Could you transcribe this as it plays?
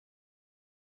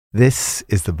This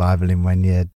is the Bible in 1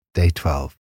 year, day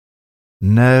 12.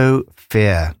 No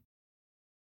fear.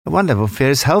 At one level, fear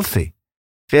is healthy.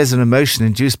 Fear is an emotion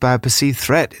induced by a perceived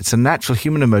threat. It's a natural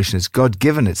human emotion. It's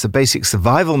God-given. It's a basic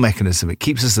survival mechanism. It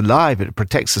keeps us alive. It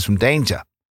protects us from danger.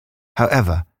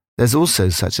 However, there's also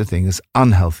such a thing as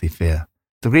unhealthy fear.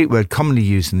 The Greek word commonly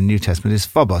used in the New Testament is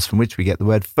phobos, from which we get the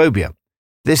word phobia.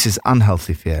 This is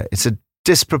unhealthy fear. It's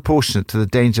disproportionate to the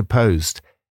danger posed.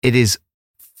 It is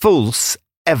false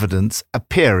evidence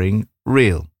appearing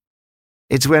real.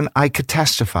 It's when I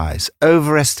catastrophize,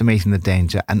 overestimating the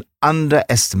danger and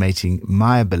underestimating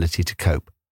my ability to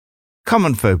cope.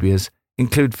 Common phobias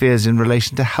include fears in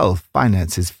relation to health,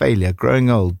 finances, failure,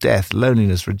 growing old, death,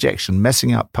 loneliness, rejection,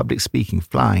 messing up, public speaking,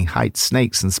 flying, heights,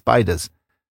 snakes, and spiders.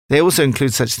 They also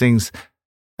include such things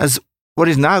as what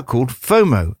is now called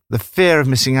FOMO, the fear of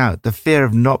missing out, the fear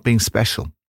of not being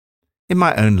special. In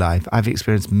my own life, I've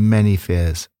experienced many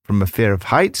fears, from a fear of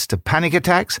heights to panic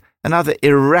attacks and other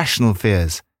irrational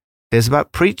fears, fears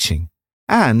about preaching,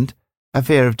 and a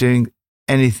fear of doing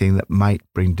anything that might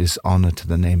bring dishonor to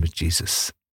the name of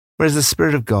Jesus. Whereas the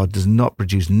Spirit of God does not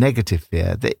produce negative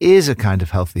fear, there is a kind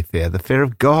of healthy fear, the fear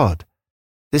of God.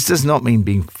 This does not mean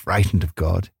being frightened of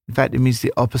God. In fact, it means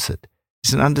the opposite.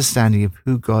 It's an understanding of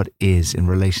who God is in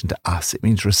relation to us. It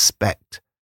means respect,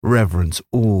 reverence,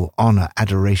 awe, honor,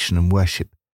 adoration, and worship.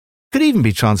 It could even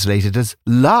be translated as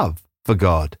love for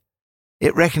God.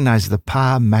 It recognizes the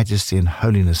power, majesty, and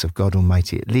holiness of God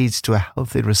Almighty. It leads to a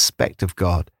healthy respect of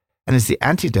God and is the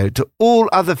antidote to all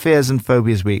other fears and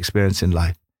phobias we experience in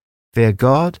life. Fear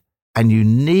God, and you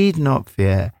need not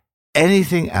fear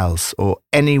anything else or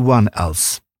anyone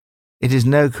else. It is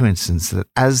no coincidence that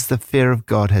as the fear of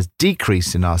God has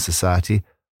decreased in our society,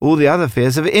 all the other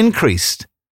fears have increased.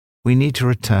 We need to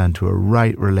return to a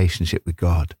right relationship with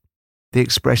God. The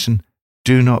expression,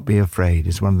 "do not be afraid,"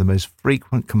 is one of the most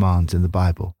frequent commands in the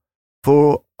Bible.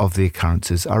 4 of the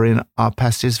occurrences are in our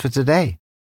passages for today.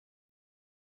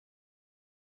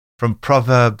 From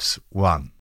Proverbs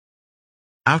 1.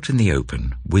 Out in the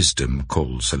open, wisdom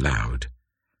calls aloud.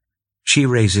 She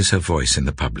raises her voice in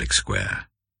the public square.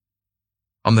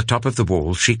 On the top of the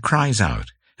wall she cries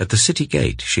out. At the city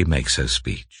gate she makes her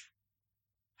speech.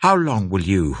 How long will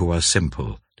you who are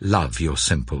simple love your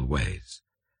simple ways?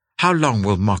 How long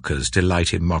will mockers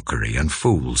delight in mockery and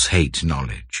fools hate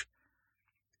knowledge?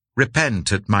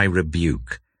 Repent at my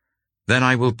rebuke. Then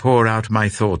I will pour out my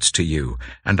thoughts to you,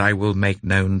 and I will make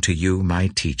known to you my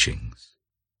teachings.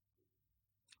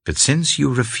 But since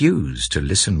you refuse to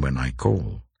listen when I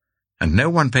call, and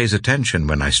no one pays attention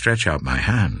when I stretch out my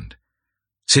hand,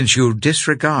 since you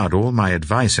disregard all my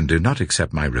advice and do not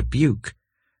accept my rebuke,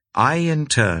 I in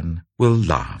turn will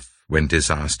laugh when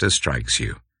disaster strikes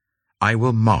you. I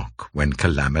will mock when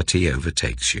calamity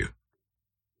overtakes you.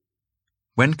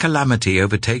 When calamity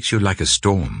overtakes you like a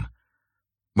storm,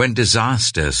 when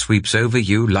disaster sweeps over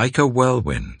you like a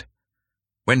whirlwind,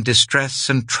 when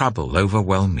distress and trouble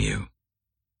overwhelm you,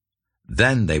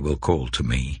 then they will call to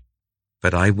me,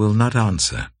 but I will not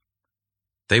answer.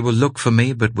 They will look for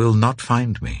me, but will not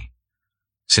find me,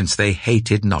 since they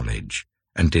hated knowledge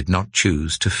and did not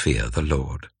choose to fear the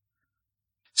Lord.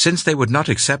 Since they would not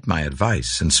accept my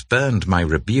advice and spurned my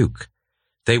rebuke,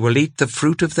 they will eat the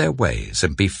fruit of their ways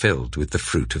and be filled with the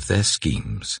fruit of their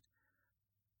schemes.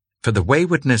 For the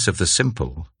waywardness of the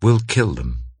simple will kill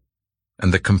them,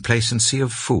 and the complacency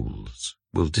of fools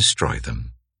will destroy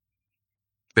them.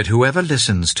 But whoever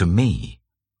listens to me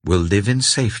will live in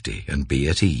safety and be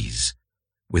at ease,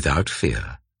 without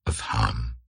fear of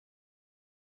harm.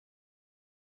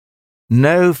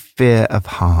 No fear of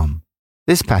harm.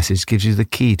 This passage gives you the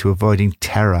key to avoiding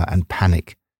terror and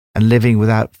panic and living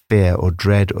without fear or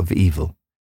dread of evil.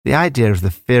 The idea of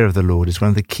the fear of the Lord is one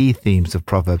of the key themes of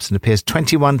Proverbs and appears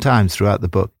 21 times throughout the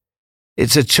book.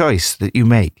 It's a choice that you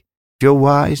make. If you're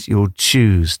wise, you will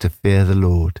choose to fear the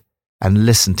Lord and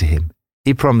listen to him.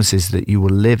 He promises that you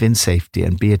will live in safety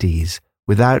and be at ease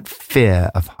without fear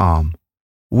of harm.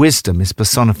 Wisdom is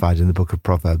personified in the book of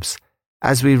Proverbs.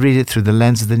 As we read it through the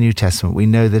lens of the New Testament, we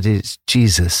know that it's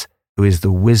Jesus who is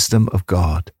the wisdom of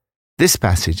God. This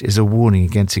passage is a warning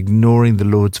against ignoring the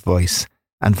Lord's voice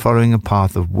and following a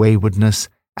path of waywardness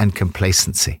and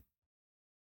complacency.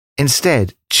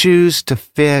 Instead, choose to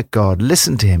fear God,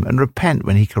 listen to him, and repent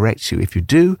when he corrects you. If you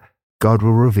do, God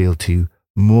will reveal to you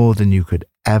more than you could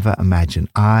ever imagine.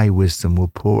 I, wisdom, will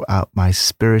pour out my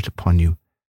spirit upon you.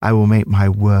 I will make my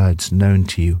words known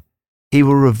to you. He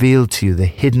will reveal to you the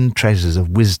hidden treasures of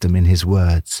wisdom in his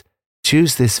words.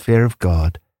 Choose this fear of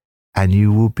God, and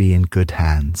you will be in good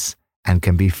hands and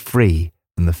can be free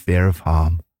from the fear of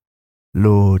harm.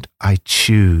 Lord, I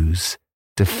choose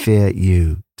to fear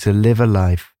you to live a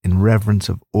life in reverence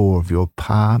of awe of your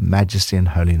power, majesty, and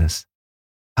holiness.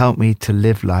 Help me to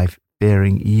live life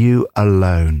fearing you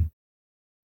alone.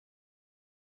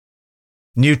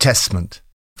 New Testament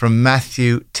from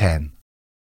Matthew 10.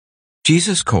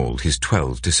 Jesus called his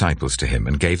 12 disciples to him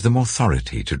and gave them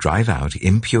authority to drive out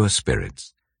impure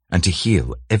spirits and to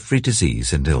heal every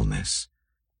disease and illness.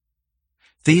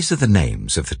 These are the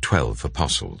names of the 12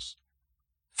 apostles.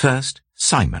 First,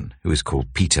 Simon, who is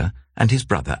called Peter, and his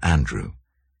brother Andrew.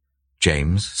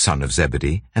 James, son of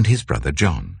Zebedee, and his brother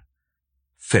John.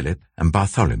 Philip and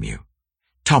Bartholomew.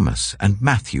 Thomas and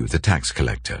Matthew the tax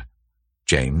collector.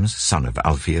 James, son of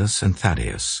Alphaeus and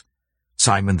Thaddeus.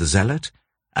 Simon the Zealot,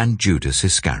 and Judas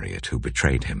Iscariot, who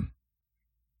betrayed him.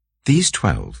 These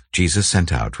 12 Jesus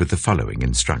sent out with the following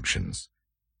instructions.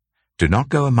 Do not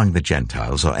go among the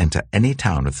Gentiles or enter any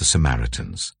town of the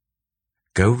Samaritans.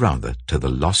 Go rather to the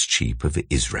lost sheep of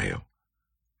Israel.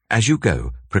 As you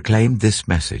go, proclaim this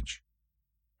message.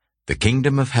 The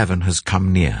kingdom of heaven has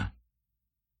come near.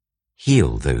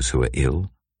 Heal those who are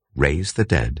ill, raise the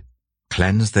dead,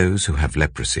 cleanse those who have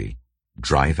leprosy,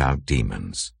 drive out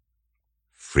demons.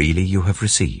 Freely you have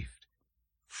received,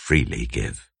 freely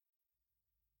give.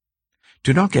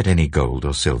 Do not get any gold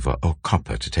or silver or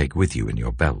copper to take with you in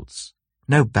your belts.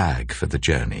 No bag for the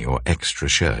journey, or extra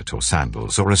shirt or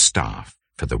sandals, or a staff,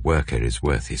 for the worker is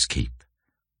worth his keep.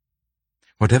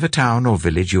 Whatever town or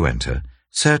village you enter,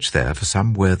 search there for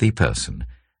some worthy person,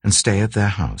 and stay at their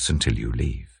house until you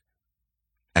leave.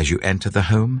 As you enter the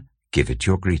home, give it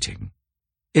your greeting.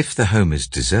 If the home is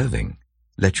deserving,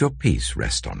 let your peace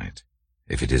rest on it.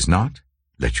 If it is not,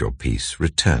 let your peace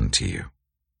return to you.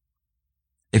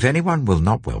 If anyone will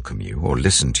not welcome you or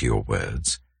listen to your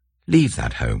words, leave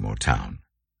that home or town,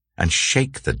 and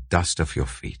shake the dust off your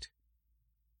feet.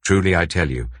 Truly I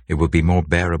tell you, it will be more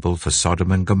bearable for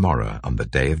Sodom and Gomorrah on the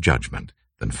day of judgment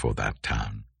than for that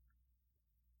town.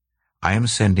 I am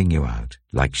sending you out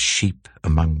like sheep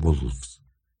among wolves.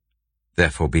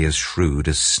 Therefore be as shrewd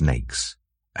as snakes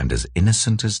and as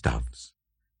innocent as doves.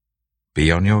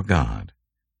 Be on your guard.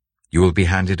 You will be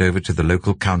handed over to the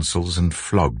local councils and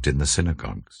flogged in the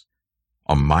synagogues.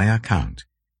 On my account,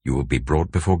 you will be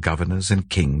brought before governors and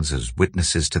kings as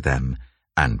witnesses to them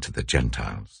and to the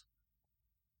Gentiles.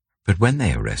 But when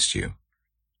they arrest you,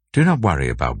 do not worry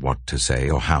about what to say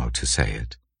or how to say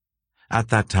it. At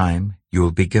that time you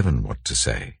will be given what to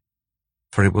say,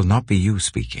 for it will not be you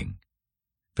speaking,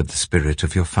 but the Spirit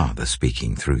of your Father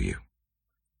speaking through you.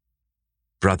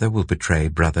 Brother will betray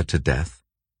brother to death,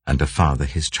 and a father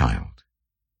his child.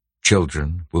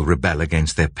 Children will rebel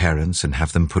against their parents and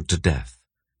have them put to death.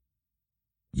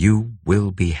 You will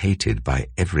be hated by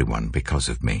everyone because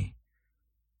of me,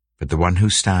 but the one who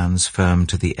stands firm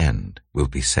to the end will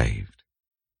be saved.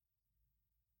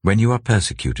 When you are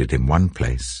persecuted in one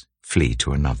place, flee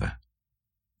to another.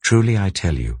 Truly I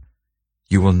tell you,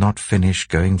 you will not finish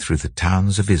going through the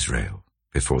towns of Israel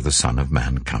before the Son of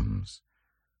Man comes.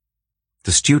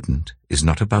 The student is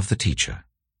not above the teacher,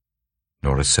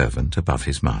 nor a servant above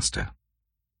his master.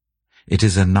 It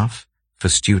is enough for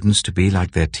students to be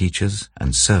like their teachers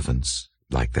and servants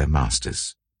like their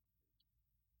masters.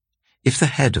 If the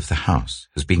head of the house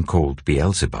has been called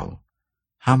Beelzebul,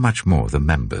 how much more the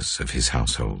members of his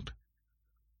household?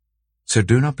 So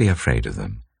do not be afraid of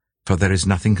them, for there is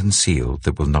nothing concealed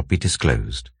that will not be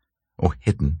disclosed, or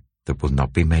hidden that will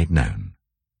not be made known.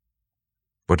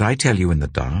 What I tell you in the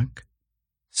dark,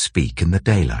 speak in the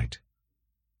daylight.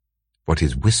 What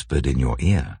is whispered in your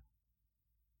ear,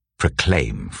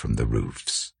 proclaim from the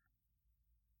roofs.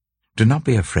 Do not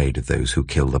be afraid of those who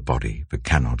kill the body but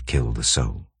cannot kill the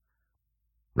soul.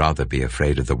 Rather be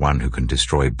afraid of the one who can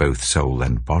destroy both soul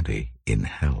and body in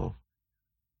hell.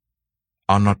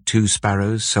 Are not 2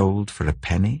 sparrows sold for a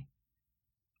penny?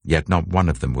 Yet not one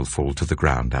of them will fall to the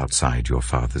ground outside your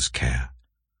Father's care.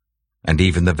 And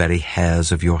even the very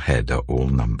hairs of your head are all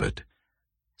numbered.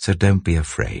 So don't be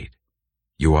afraid.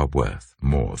 You are worth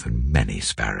more than many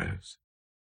sparrows.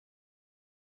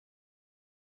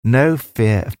 No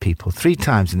fear of people. 3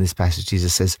 times in this passage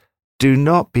Jesus says, do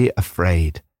not be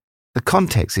afraid. The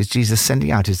context is Jesus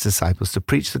sending out his disciples to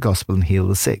preach the gospel and heal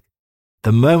the sick.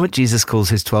 The moment Jesus calls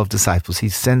his 12 disciples, he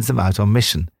sends them out on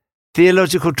mission.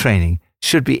 Theological training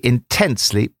should be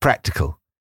intensely practical.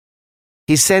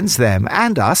 He sends them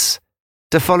and us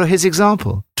to follow his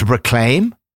example, to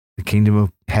proclaim the kingdom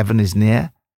of heaven is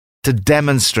near, to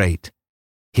demonstrate,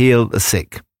 heal the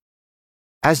sick.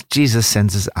 As Jesus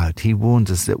sends us out, he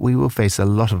warns us that we will face a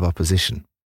lot of opposition.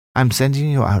 I'm sending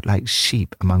you out like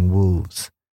sheep among wolves.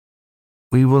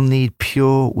 We will need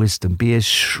pure wisdom, be as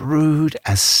shrewd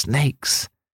as snakes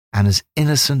and as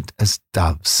innocent as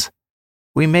doves.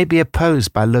 We may be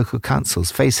opposed by local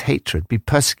councils, face hatred, be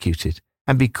persecuted,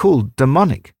 and be called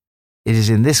demonic. It is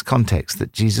in this context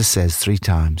that Jesus says 3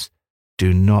 times,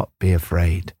 do not be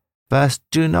afraid. First,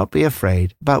 do not be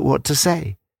afraid about what to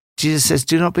say. Jesus says,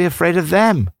 do not be afraid of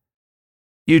them.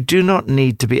 You do not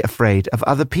need to be afraid of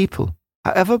other people,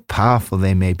 however powerful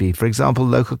they may be, for example,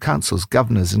 local councils,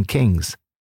 governors, and kings.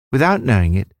 Without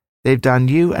knowing it, they've done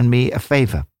you and me a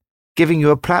favor, giving you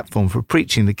a platform for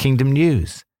preaching the kingdom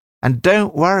news. And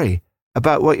don't worry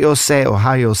about what you'll say or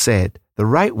how you'll say it. The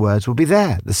right words will be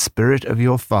there. The Spirit of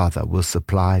your Father will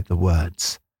supply the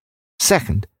words.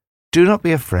 Second, do not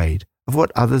be afraid of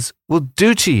what others will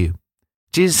do to you.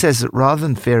 Jesus says that rather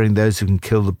than fearing those who can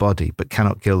kill the body but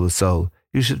cannot kill the soul,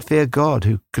 you should fear God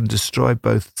who can destroy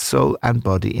both soul and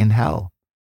body in hell.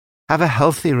 Have a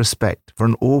healthy respect for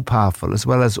an all-powerful as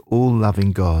well as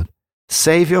all-loving God.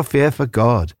 Save your fear for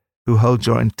God, who holds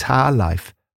your entire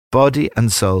life, body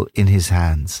and soul in his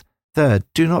hands. Third,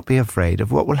 do not be afraid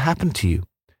of what will happen to you.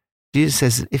 Jesus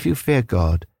says that if you fear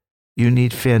God, you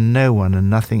need fear no one and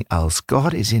nothing else.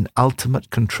 God is in ultimate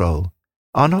control.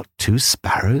 Are not 2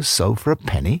 sparrows sold for a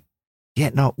penny?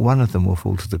 Yet not one of them will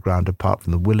fall to the ground apart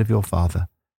from the will of your Father.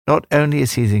 Not only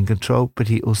is he in control, but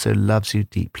he also loves you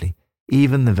deeply.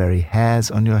 Even the very hairs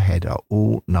on your head are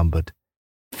all numbered.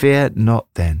 Fear not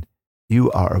then.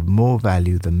 You are of more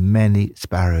value than many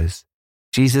sparrows.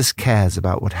 Jesus cares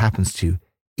about what happens to you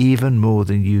even more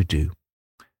than you do.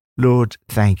 Lord,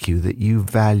 thank you that you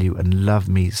value and love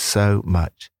me so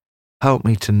much. Help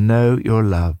me to know your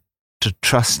love, to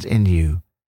trust in you,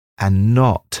 and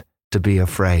not to be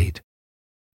afraid.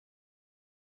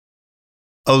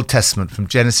 Old Testament from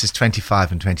Genesis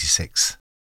 25 and 26.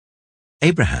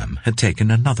 Abraham had taken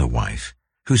another wife,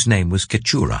 whose name was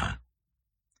Keturah.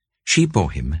 She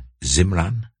bore him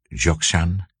Zimran,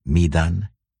 Jokshan, Medan,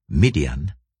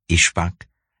 Midian, Ishbak,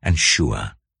 and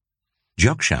Shua.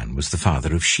 Jokshan was the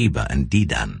father of Sheba and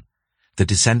Dedan. The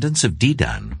descendants of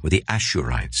Dedan were the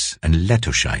Ashurites and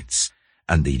Letoshites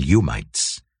and the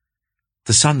Lumites.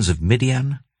 The sons of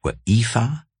Midian were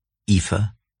Ephah,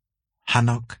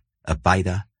 Hanok,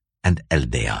 Abida, and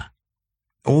Eldaah.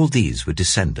 All these were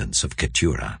descendants of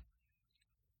Keturah.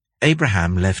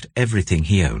 Abraham left everything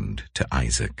he owned to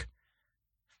Isaac.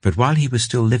 But while he was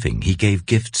still living, he gave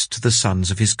gifts to the sons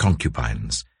of his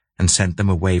concubines and sent them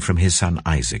away from his son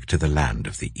Isaac to the land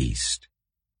of the east.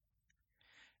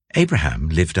 Abraham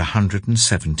lived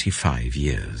 175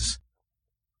 years.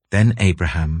 Then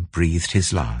Abraham breathed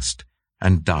his last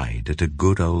and died at a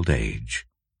good old age,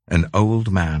 an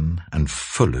old man and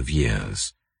full of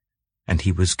years, and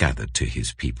he was gathered to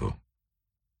his people.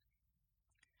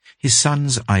 His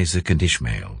sons Isaac and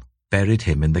Ishmael buried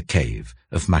him in the cave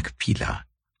of Machpelah,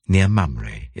 near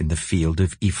Mamre, in the field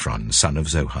of Ephron, son of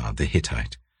Zohar the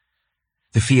Hittite,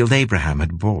 the field Abraham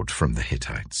had bought from the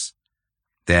Hittites.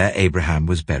 There Abraham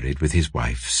was buried with his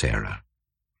wife Sarah.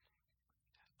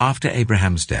 After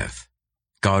Abraham's death,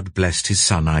 God blessed his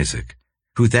son Isaac,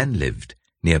 who then lived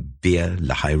near Beer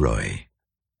Lahai-roi.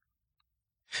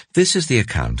 This is the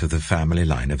account of the family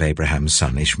line of Abraham's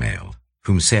son Ishmael,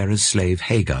 whom Sarah's slave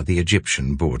Hagar the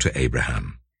Egyptian bore to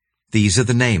Abraham. These are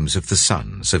the names of the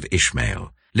sons of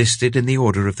Ishmael, listed in the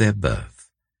order of their birth.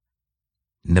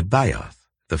 Nebaioth,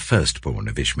 the firstborn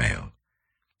of Ishmael,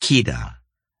 Kedah,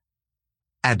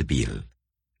 Adbeel,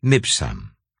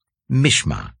 Mibsam,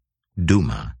 Mishma,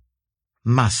 Duma,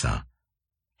 Massa,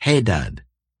 Hadad,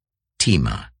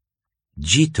 Tema,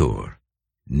 Jitor,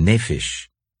 Nephish,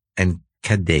 and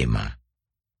Kadema.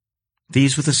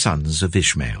 These were the sons of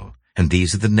Ishmael, and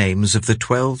these are the names of the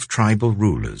 12 tribal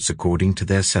rulers according to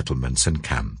their settlements and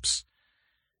camps.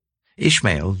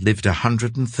 Ishmael lived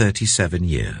 137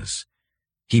 years.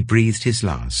 He breathed his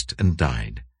last and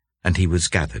died, and he was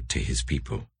gathered to his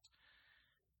people.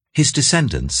 His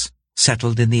descendants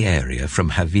settled in the area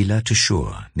from Havilah to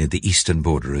Shur, near the eastern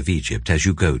border of Egypt as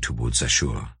you go towards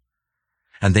Ashur.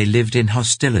 And they lived in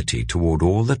hostility toward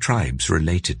all the tribes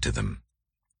related to them.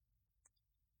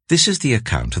 This is the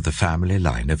account of the family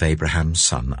line of Abraham's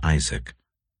son Isaac.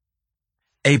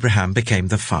 Abraham became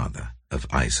the father of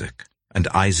Isaac, and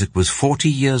Isaac was 40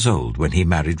 years old when he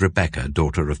married Rebekah,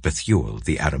 daughter of Bethuel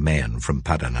the Aramean from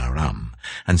Paddan Aram,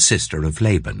 and sister of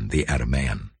Laban the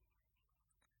Aramean.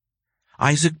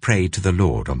 Isaac prayed to the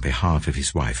Lord on behalf of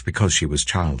his wife because she was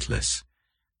childless.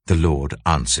 The Lord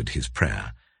answered his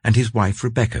prayer, and his wife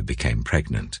Rebekah became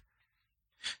pregnant.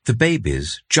 The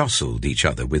babies jostled each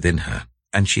other within her,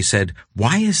 and she said,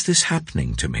 "Why is this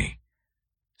happening to me?"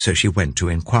 So she went to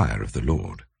inquire of the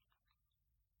Lord.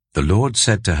 The Lord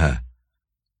said to her,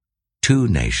 "2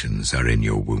 nations are in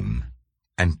your womb,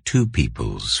 and 2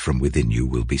 peoples from within you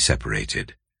will be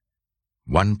separated.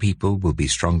 One people will be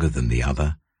stronger than the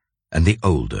other, and the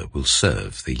older will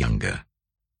serve the younger.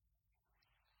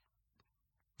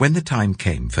 When the time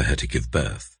came for her to give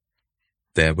birth,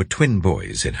 there were twin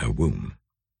boys in her womb.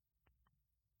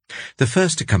 The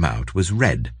first to come out was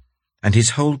red, and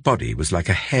his whole body was like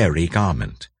a hairy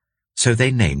garment, so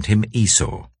they named him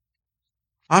Esau.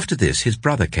 After this his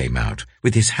brother came out,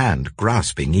 with his hand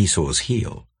grasping Esau's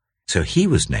heel, so he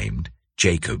was named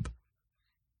Jacob.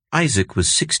 Isaac was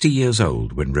 60 years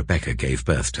old when Rebekah gave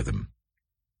birth to them.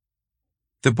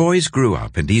 The boys grew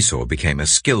up, and Esau became a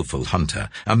skillful hunter,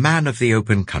 a man of the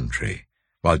open country,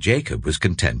 while Jacob was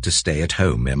content to stay at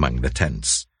home among the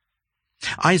tents.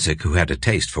 Isaac, who had a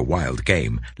taste for wild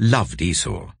game, loved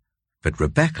Esau, but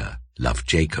Rebekah loved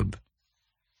Jacob.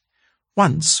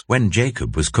 Once, when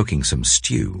Jacob was cooking some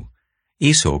stew,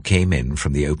 Esau came in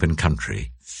from the open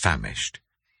country, famished.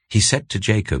 He said to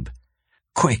Jacob,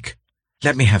 "Quick,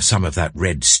 let me have some of that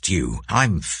red stew.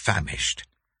 I'm famished."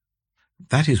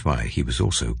 That is why he was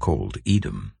also called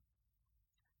Edom.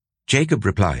 Jacob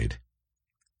replied,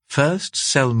 "First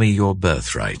sell me your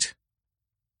birthright."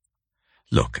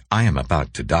 "Look, I am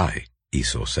about to die,"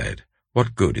 Esau said.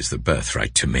 "What good is the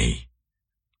birthright to me?"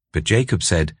 But Jacob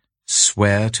said,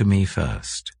 "Swear to me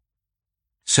first."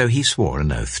 So he swore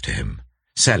an oath to him,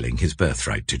 selling his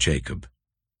birthright to Jacob.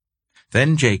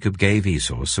 Then Jacob gave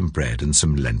Esau some bread and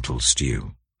some lentil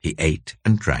stew. He ate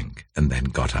and drank, and then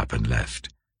got up and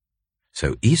left.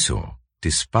 So Esau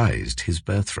despised his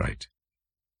birthright.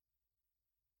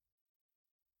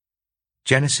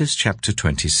 Genesis chapter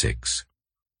 26.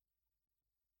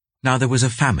 Now there was a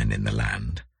famine in the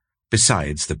land,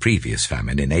 besides the previous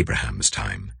famine in Abraham's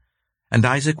time, and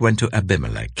Isaac went to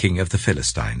Abimelech, king of the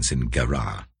Philistines, in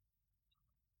Gerar.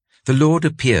 The Lord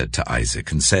appeared to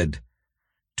Isaac and said,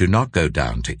 "Do not go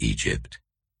down to Egypt.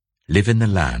 Live in the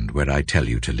land where I tell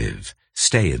you to live.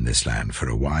 Stay in this land for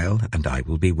a while, and I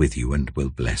will be with you and will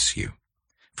bless you.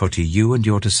 For to you and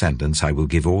your descendants I will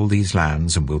give all these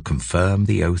lands, and will confirm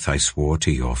the oath I swore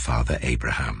to your father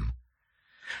Abraham.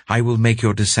 I will make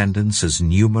your descendants as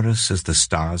numerous as the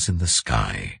stars in the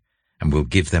sky, and will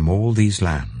give them all these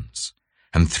lands.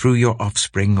 And through your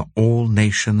offspring all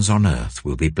nations on earth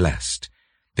will be blessed,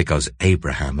 because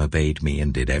Abraham obeyed me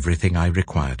and did everything I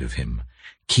required of him,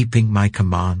 keeping my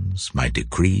commands, my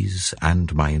decrees,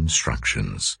 and my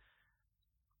instructions."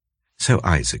 So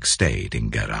Isaac stayed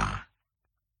in Gerar.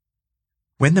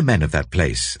 When the men of that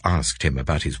place asked him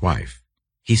about his wife,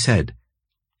 he said,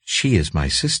 "She is my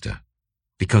sister,"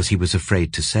 because he was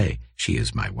afraid to say, "She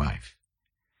is my wife."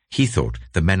 He thought,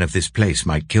 "The men of this place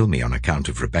might kill me on account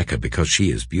of Rebekah, because she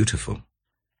is beautiful."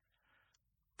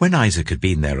 When Isaac had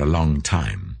been there a long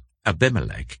time,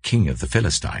 Abimelech, king of the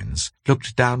Philistines,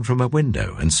 looked down from a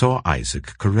window and saw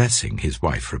Isaac caressing his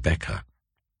wife Rebekah.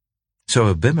 So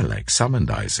Abimelech summoned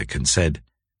Isaac and said,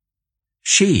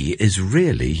 "She is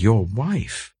really your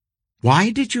wife.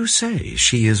 Why did you say,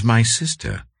 'She is my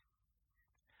sister'?"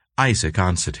 Isaac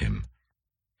answered him,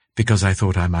 "Because I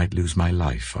thought I might lose my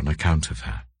life on account of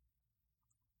her."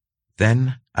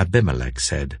 Then Abimelech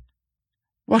said,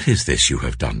 "What is this you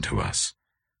have done to us?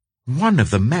 One of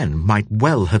the men might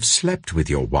well have slept with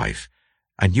your wife,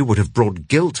 and you would have brought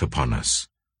guilt upon us."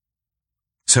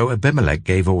 So Abimelech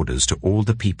gave orders to all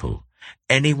the people,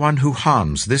 "Anyone who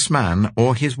harms this man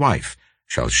or his wife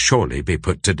shall surely be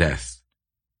put to death."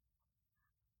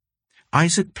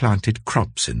 Isaac planted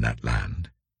crops in that land,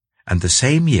 and the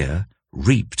same year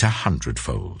reaped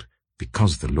 100-fold,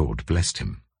 because the Lord blessed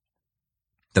him.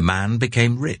 The man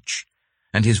became rich,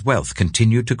 and his wealth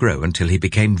continued to grow until he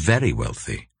became very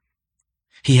wealthy.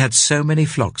 He had so many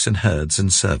flocks and herds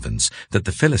and servants that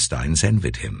the Philistines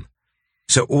envied him.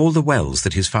 So all the wells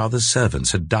that his father's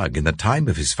servants had dug in the time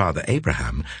of his father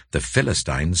Abraham, the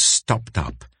Philistines stopped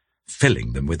up,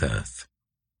 filling them with earth.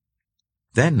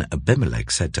 Then Abimelech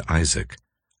said to Isaac,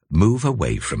 "Move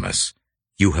away from us.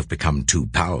 You have become too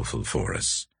powerful for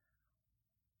us."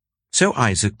 So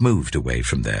Isaac moved away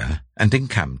from there and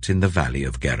encamped in the valley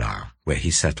of Gerar, where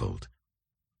he settled.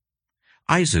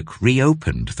 Isaac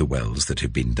reopened the wells that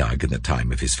had been dug in the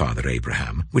time of his father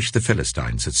Abraham, which the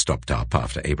Philistines had stopped up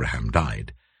after Abraham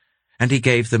died, and he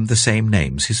gave them the same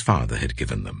names his father had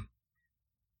given them.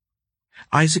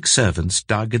 Isaac's servants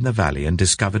dug in the valley and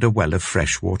discovered a well of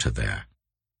fresh water there.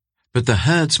 But the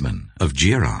herdsmen of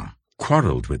Gerar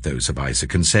quarreled with those of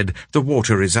Isaac and said, "The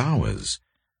water is ours."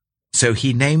 So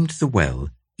he named the well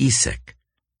Esek,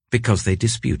 because they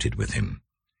disputed with him.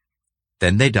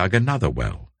 Then they dug another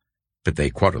well, but they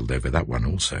quarreled over that one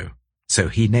also. So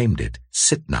he named it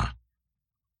Sitnah.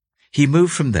 He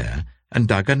moved from there and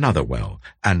dug another well,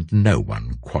 and no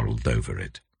one quarreled over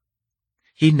it.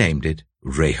 He named it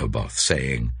Rehoboth,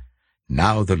 saying,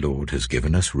 "Now the Lord has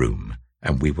given us room,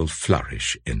 and we will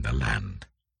flourish in the land."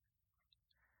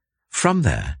 From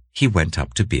there he went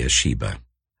up to Beersheba.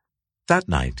 That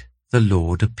night the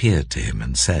Lord appeared to him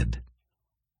and said,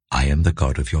 "I am the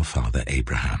God of your father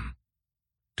Abraham.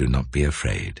 Do not be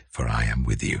afraid, for I am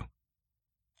with you.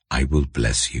 I will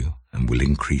bless you and will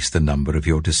increase the number of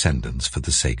your descendants for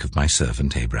the sake of my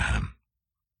servant Abraham."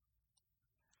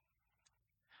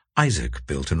 Isaac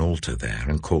built an altar there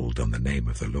and called on the name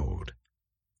of the Lord.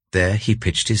 There he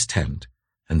pitched his tent,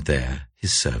 and there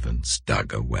his servants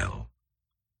dug a well.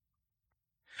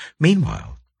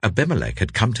 Meanwhile, Abimelech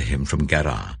had come to him from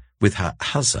Gerar with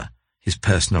Ahuzah, his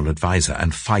personal adviser,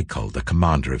 and Phicol, the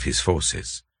commander of his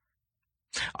forces.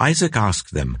 Isaac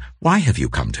asked them, "Why have you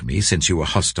come to me, since you were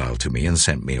hostile to me and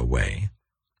sent me away?"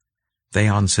 They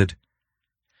answered,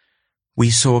 "We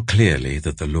saw clearly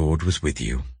that the Lord was with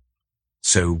you.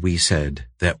 So we said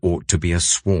there ought to be a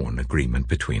sworn agreement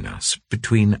between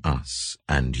us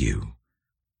and you.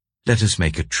 Let us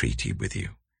make a treaty with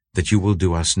you, that you will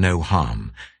do us no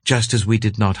harm, just as we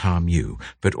did not harm you,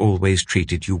 but always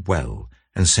treated you well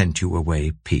and sent you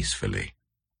away peacefully.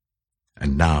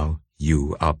 And now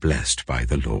you are blessed by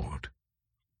the Lord."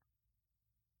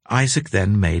 Isaac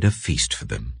then made a feast for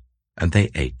them, and they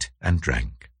ate and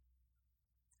drank.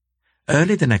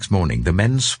 Early the next morning the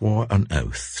men swore an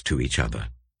oath to each other.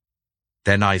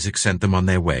 Then Isaac sent them on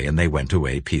their way, and they went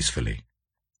away peacefully.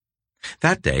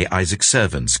 That day Isaac's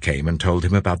servants came and told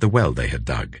him about the well they had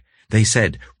dug. They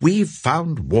said, "We've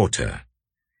found water."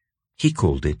 He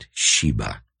called it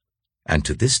Sheba, and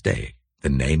to this day the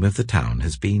name of the town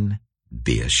has been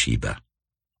Beersheba.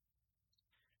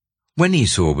 When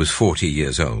Esau was 40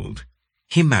 years old,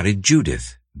 he married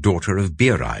Judith, daughter of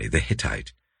Beeri the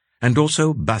Hittite, and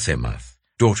also Basemath,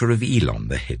 daughter of Elon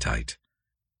the Hittite.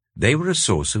 They were a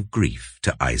source of grief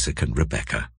to Isaac and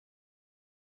Rebekah.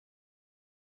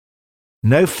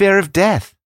 No fear of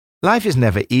death. Life is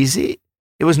never easy.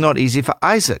 It was not easy for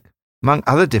Isaac. Among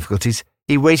other difficulties,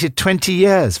 he waited 20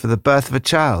 years for the birth of a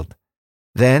child.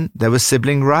 Then there was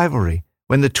sibling rivalry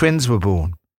when the twins were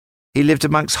born. He lived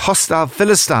amongst hostile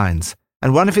Philistines,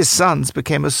 and one of his sons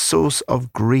became a source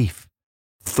of grief,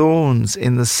 thorns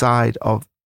in the side of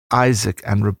Isaac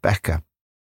and Rebekah.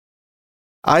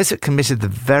 Isaac committed the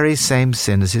very same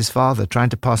sin as his father, trying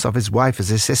to pass off his wife as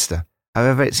his sister.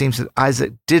 However, it seems that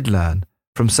Isaac did learn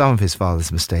from some of his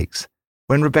father's mistakes.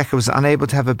 When Rebekah was unable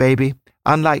to have a baby,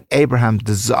 unlike Abraham's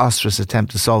disastrous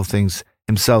attempt to solve things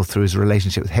himself through his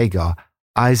relationship with Hagar,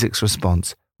 Isaac's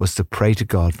response was to pray to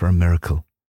God for a miracle.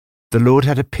 The Lord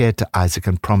had appeared to Isaac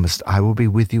and promised, "I will be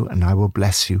with you and I will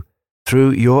bless you.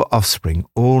 Through your offspring,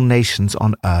 all nations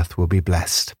on earth will be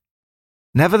blessed."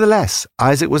 Nevertheless,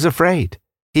 Isaac was afraid.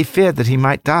 He feared that he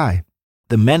might die.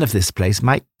 The men of this place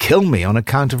might kill me on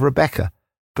account of Rebekah,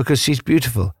 because she's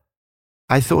beautiful.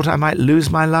 I thought I might lose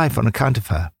my life on account of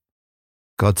her.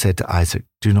 God said to Isaac,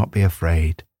 "Do not be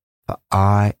afraid, for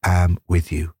I am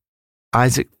with you."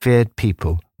 Isaac feared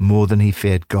people more than he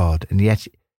feared God, and yet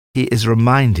he is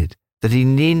reminded that he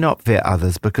need not fear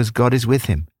others because God is with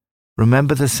him.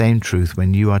 Remember the same truth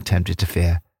when you are tempted to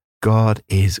fear. God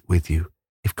is with you.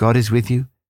 If God is with you,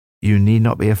 you need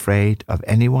not be afraid of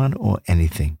anyone or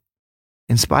anything.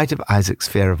 In spite of Isaac's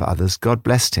fear of others, God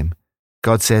blessed him.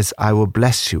 God says, "I will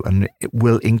bless you and it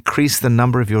will increase the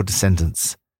number of your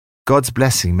descendants." God's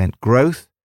blessing meant growth,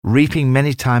 reaping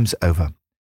many times over.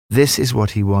 This is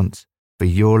what he wants for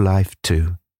your life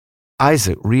too.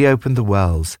 Isaac reopened the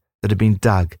wells that had been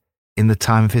dug in the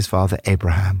time of his father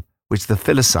Abraham, which the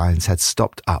Philistines had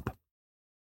stopped up.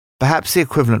 Perhaps the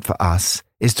equivalent for us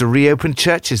is to reopen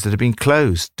churches that have been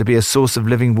closed to be a source of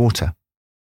living water.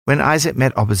 When Isaac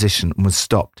met opposition and was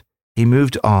stopped, he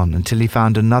moved on until he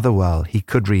found another well he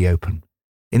could reopen.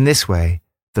 In this way,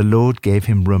 the Lord gave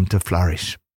him room to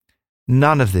flourish.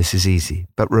 None of this is easy,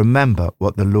 but remember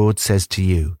what the Lord says to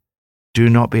you. Do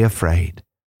not be afraid,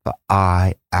 for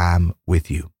I am with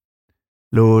you.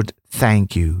 Lord,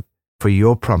 thank you for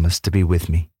your promise to be with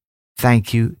me.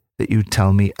 Thank you that you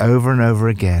tell me over and over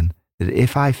again that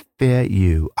if I fear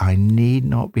you, I need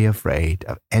not be afraid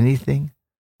of anything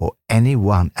or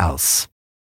anyone else.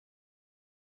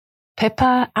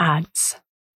 Pippa adds,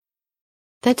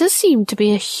 there does seem to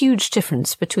be a huge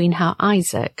difference between how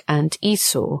Isaac and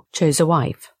Esau chose a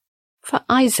wife. For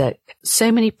Isaac,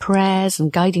 so many prayers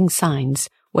and guiding signs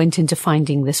went into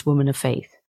finding this woman of faith,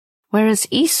 whereas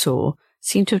Esau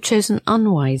seemed to have chosen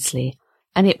unwisely,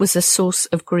 and it was a source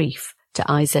of grief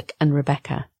to Isaac and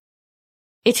Rebekah.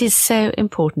 It is so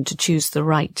important to choose the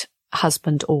right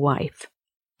husband or wife,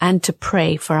 and to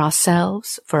pray for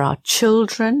ourselves, for our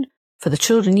children, for the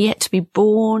children yet to be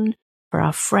born, for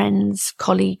our friends,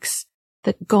 colleagues,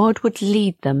 that God would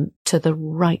lead them to the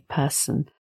right person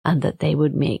and that they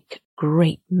would make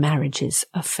great marriages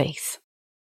of faith.